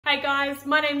Hi guys,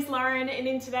 my name's Lauren and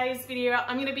in today's video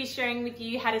I'm going to be sharing with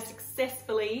you how to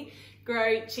successfully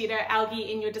grow cheato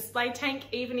algae in your display tank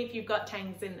even if you've got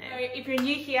tangs in there. So if you're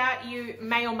new here, you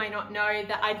may or may not know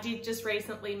that I did just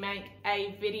recently make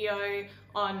a video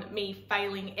on me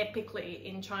failing epically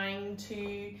in trying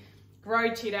to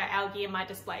grow cheato algae in my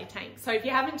display tank. So if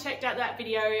you haven't checked out that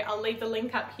video, I'll leave the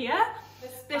link up here. A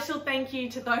special thank you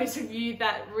to those of you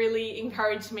that really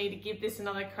encouraged me to give this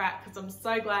another crack because I'm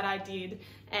so glad I did,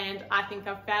 and I think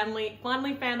I've finally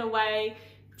found a way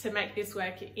to make this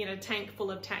work in a tank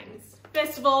full of tangs.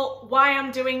 First of all, why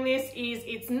I'm doing this is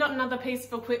it's not another piece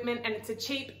of equipment and it's a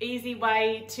cheap, easy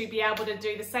way to be able to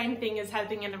do the same thing as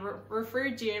having a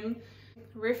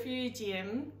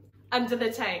refugium under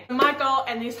the tank. My goal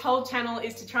and this whole channel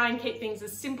is to try and keep things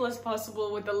as simple as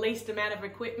possible with the least amount of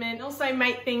equipment, also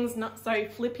make things not so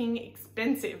flipping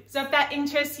expensive. So if that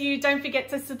interests you, don't forget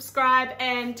to subscribe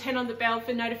and turn on the bell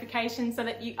for notifications so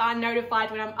that you are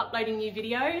notified when I'm uploading new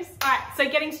videos. Alright, so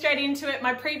getting straight into it,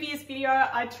 my previous video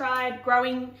I tried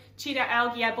growing cheato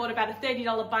algae. I bought about a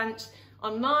 $30 bunch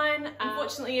online.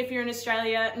 Unfortunately, if you're in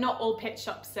Australia, not all pet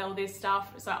shops sell this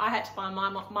stuff, so I had to buy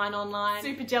mine online.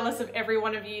 Super jealous of every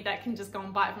one of you that can just go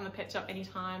and buy it from the pet shop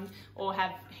anytime or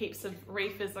have heaps of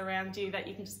reefers around you that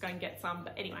you can just go and get some.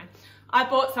 But anyway, I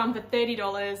bought some for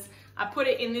 $30. I put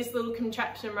it in this little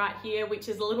contraption right here, which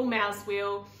is a little mouse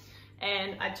wheel,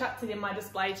 and I chucked it in my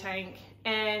display tank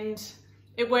and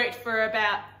it worked for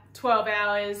about 12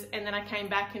 hours, and then I came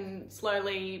back and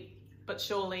slowly but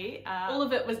surely, all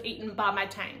of it was eaten by my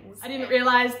tangs. I didn't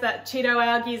realise that cheato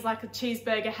algae is like a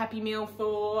cheeseburger happy meal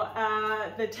for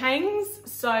the tangs,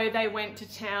 so they went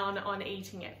to town on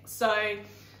eating it. So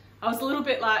I was a little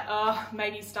bit like, oh,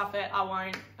 maybe stuff it, I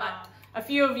won't. But a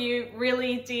few of you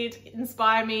really did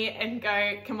inspire me and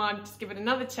go, come on, just give it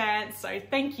another chance. So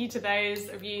thank you to those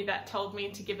of you that told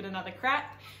me to give it another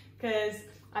crack, because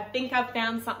I think I've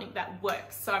found something that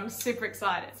works. So I'm super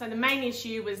excited. So the main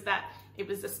issue was that it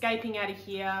was escaping out of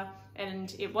here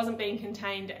and it wasn't being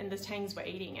contained and the tangs were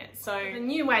eating it. So the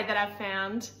new way that I've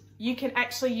found, you can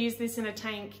actually use this in a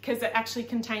tank because it actually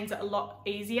contains it a lot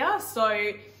easier.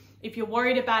 So if you're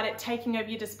worried about it taking over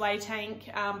your display tank,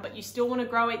 but you still want to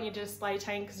grow it in your display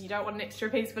tank because you don't want an extra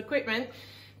piece of equipment,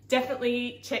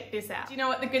 definitely check this out. Do you know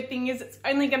what the good thing is? It's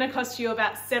only going to cost you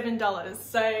about $7.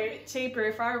 So cheaper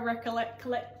if I recollect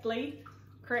correctly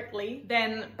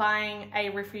than buying a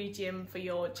refugium for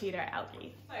your cheato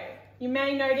algae. So you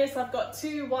may notice I've got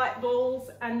two white balls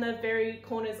in the very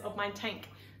corners of my tank.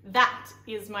 That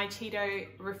is my cheato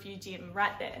refugium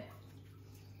right there.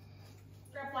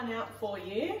 Grab one out for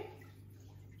you.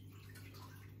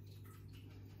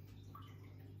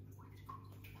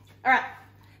 All right,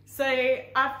 so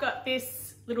I've got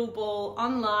this little ball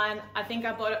online. I think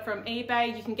I bought it from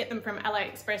eBay. You can get them from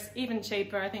AliExpress even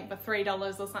cheaper, I think for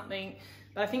 $3 or something.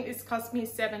 But I think this cost me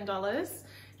 $7,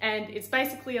 and it's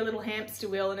basically a little hamster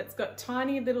wheel and it's got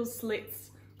tiny little slits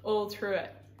all through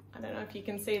it. I don't know if you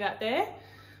can see that there,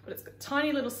 but it's got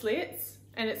tiny little slits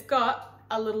and it's got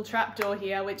a little trapdoor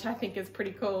here, which I think is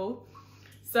pretty cool.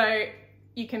 So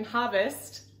you can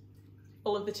harvest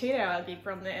all of the cheato algae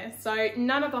from there. So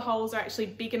none of the holes are actually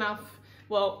big enough.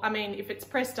 Well, I mean, if it's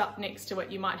pressed up next to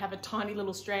it, you might have a tiny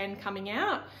little strand coming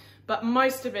out, but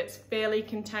most of it's fairly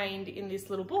contained in this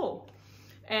little ball.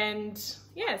 And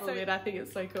yeah, so I think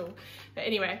it's so cool. But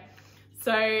anyway,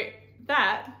 so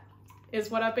that is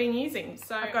what I've been using.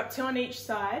 So I've got two on each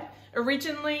side.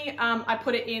 Originally, I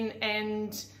put it in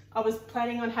and I was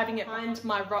planning on having it behind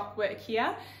my rock work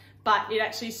here, but it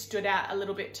actually stood out a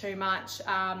little bit too much.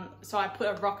 So I put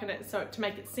a rock in it to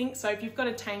make it sink. So if you've got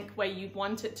a tank where you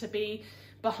want it to be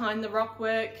behind the rock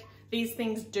work, these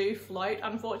things do float,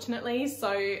 unfortunately,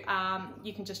 so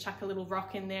you can just chuck a little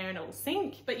rock in there and it will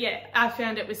sink. But yeah, I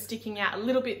found it was sticking out a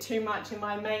little bit too much in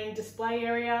my main display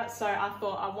area, so I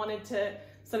thought I wanted to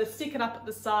sort of stick it up at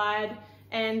the side,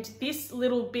 and this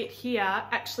little bit here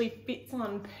actually fits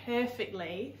on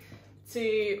perfectly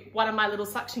to one of my little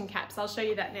suction caps. I'll show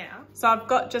you that now. So I've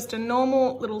got just a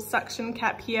normal little suction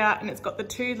cap here and it's got the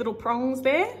two little prongs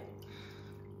there.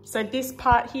 So this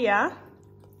part here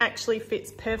actually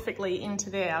fits perfectly into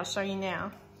there. I'll show you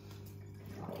now.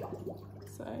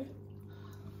 So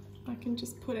I can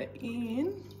just put it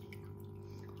in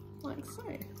like so.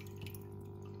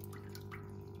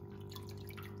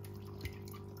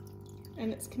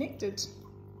 And it's connected. So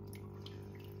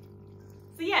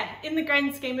yeah, in the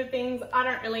grand scheme of things, I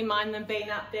don't really mind them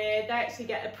being up there. They actually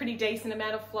get a pretty decent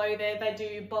amount of flow there. They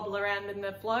do bobble around in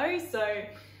the flow, so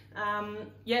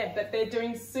Yeah, but they're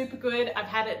doing super good. I've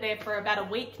had it there for about a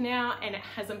week now and it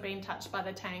hasn't been touched by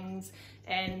the tangs,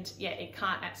 and yeah, it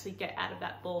can't actually get out of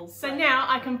that ball. So now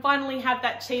I can finally have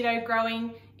that Cheato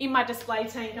growing in my display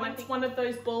tank, and once one of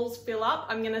those balls fill up,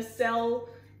 I'm gonna sell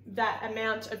that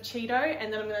amount of Cheato,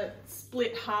 and then I'm gonna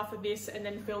split half of this and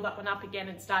then fill that one up again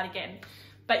and start again.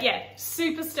 But yeah,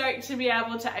 super stoked to be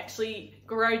able to actually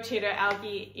grow Cheato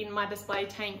algae in my display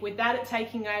tank without it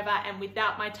taking over and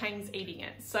without my tangs eating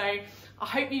it. So I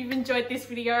hope you've enjoyed this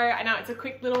video. I know it's a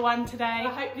quick little one today. I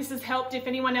hope this has helped. If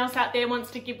anyone else out there wants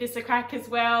to give this a crack as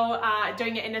well,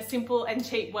 doing it in a simple and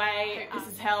cheap way, I hope this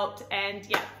has helped. And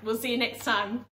yeah, we'll see you next time.